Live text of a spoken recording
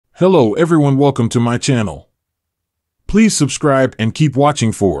Hello everyone, welcome to my channel. Please subscribe and keep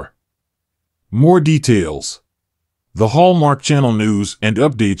watching for more details. The Hallmark Channel news and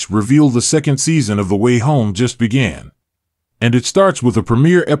updates reveal the second season of The Way Home just began. And it starts with a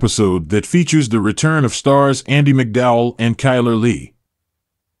premiere episode that features the return of stars Andie MacDowell and Chyler Leigh.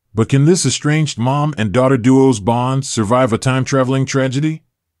 But can this estranged mom and daughter duo's bond survive a time-traveling tragedy?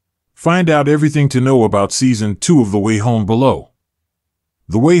 Find out everything to know about Season 2 of The Way Home below.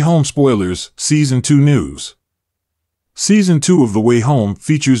 The Way Home spoilers, Season 2 news. Season 2 of The Way Home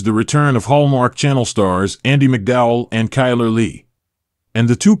features the return of Hallmark Channel stars Andie MacDowell and Chyler Leigh. And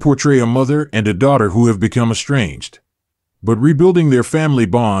the two portray a mother and a daughter who have become estranged. But rebuilding their family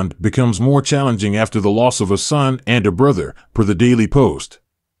bond becomes more challenging after the loss of a son and a brother, per the Daily Post.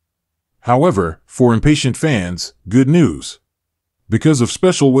 However, for impatient fans, good news. Because of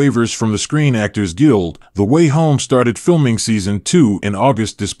special waivers from the Screen Actors Guild, The Way Home started filming Season 2 in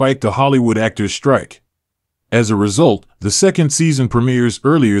August despite the Hollywood actors' strike. As a result, the second season premieres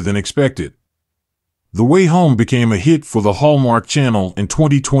earlier than expected. The Way Home became a hit for the Hallmark Channel in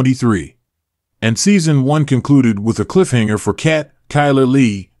 2023. And Season 1 concluded with a cliffhanger for Kat, Chyler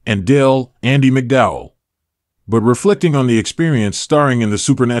Leigh, and Dell, Andie MacDowell. But reflecting on the experience starring in the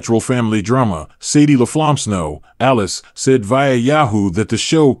supernatural family drama, Sadie LaFlamme, Alice, said via Yahoo that the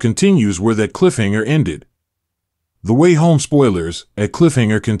show continues where that cliffhanger ended. The Way Home spoilers, a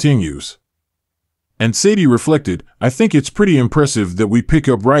cliffhanger continues. And Sadie reflected, I think it's pretty impressive that we pick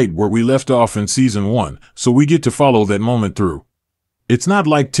up right where we left off in Season 1, so we get to follow that moment through. It's not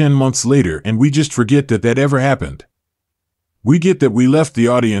like 10 months later and we just forget that that ever happened. We get that we left the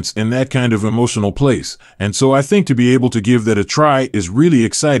audience in that kind of emotional place, and so I think to be able to give that a try is really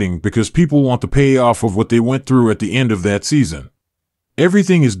exciting because people want the payoff of what they went through at the end of that season.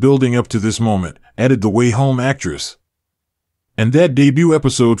 Everything is building up to this moment, added the Way Home actress. And that debut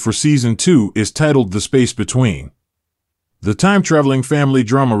episode for Season 2 is titled The Space Between. The time-traveling family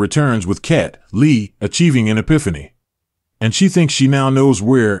drama returns with Kat, Leigh, achieving an epiphany. And she thinks she now knows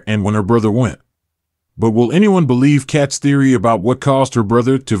where and when her brother went. But will anyone believe Kat's theory about what caused her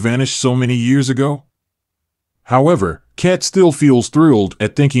brother to vanish so many years ago? However, Kat still feels thrilled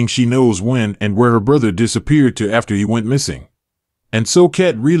at thinking she knows when and where her brother disappeared to after he went missing. And so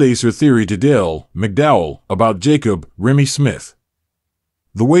Kat relays her theory to Dell, MacDowell, about Jacob, Remy Smith.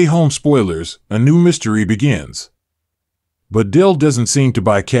 The Way Home spoilers, a new mystery begins. But Dell doesn't seem to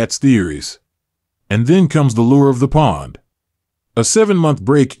buy Kat's theories. And then comes the lure of the pond. A 7-month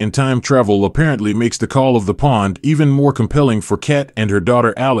break in time travel apparently makes the call of the pond even more compelling for Kat and her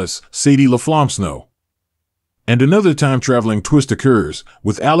daughter Alice, Sadie LaFlamme. And another time-traveling twist occurs,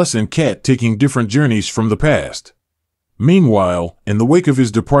 with Alice and Kat taking different journeys from the past. Meanwhile, in the wake of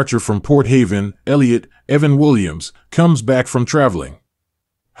his departure from Port Haven, Elliot, Evan Williams, comes back from traveling.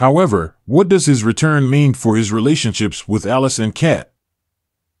 However, what does his return mean for his relationships with Alice and Kat?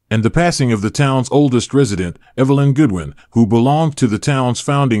 And the passing of the town's oldest resident, Evelyn Goodwin, who belonged to the town's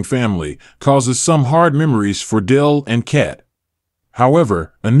founding family, causes some hard memories for Dell and Kat.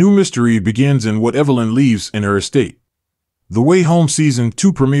 However, a new mystery begins in what Evelyn leaves in her estate. The Way Home Season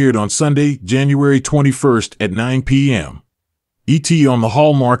 2 premiered on Sunday, January 21st at 9 p.m. ET on the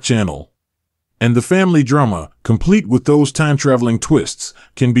Hallmark Channel. And the family drama, complete with those time-traveling twists,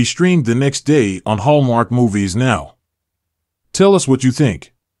 can be streamed the next day on Hallmark Movies Now. Tell us what you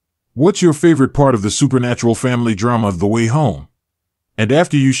think. What's your favorite part of the supernatural family drama of The Way Home? And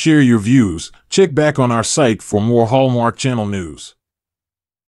after you share your views, check back on our site for more Hallmark Channel news.